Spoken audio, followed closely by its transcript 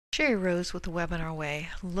Sherry Rose with the Webinar Way,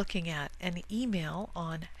 looking at an email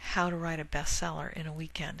on how to write a bestseller in a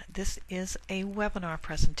weekend. This is a webinar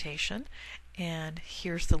presentation, and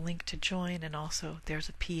here's the link to join, and also there's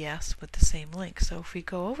a PS with the same link. So if we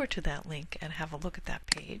go over to that link and have a look at that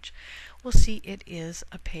page, we'll see it is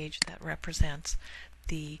a page that represents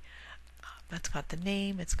it's got the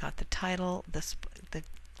name, it's got the title, the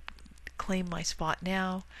claim my spot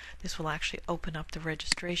now. This will actually open up the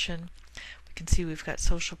registration. We can see we've got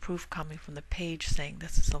social proof coming from the page saying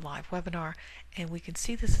this is a live webinar, and we can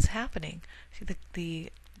see this is happening. See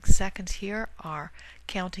the seconds here are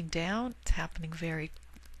counting down. It's happening very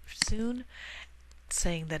soon. It's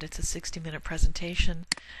saying that it's a 60-minute presentation,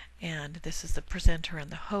 and this is the presenter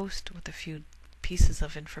and the host with a few pieces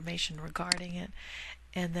of information regarding it.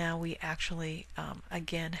 And now we actually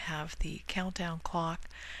again have the countdown clock,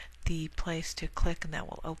 the place to click, and that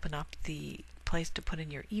will open up the place to put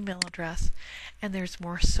in your email address. And there's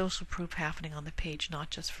more social proof happening on the page, not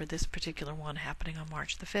just for this particular one happening on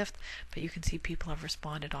March the 5th, but you can see people have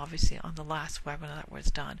responded obviously on the last webinar that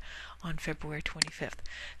was done on February 25th.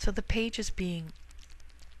 So the page is being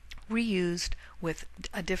reused with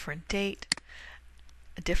a different date,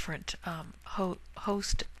 a different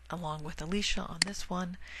host along with Alicia on this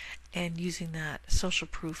one, and using that social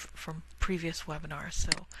proof from previous webinars.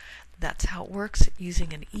 So that's how it works,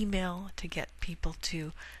 using an email to get people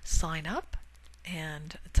to sign up,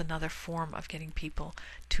 and it's another form of getting people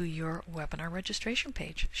to your webinar registration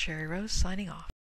page. Sherry Rose signing off.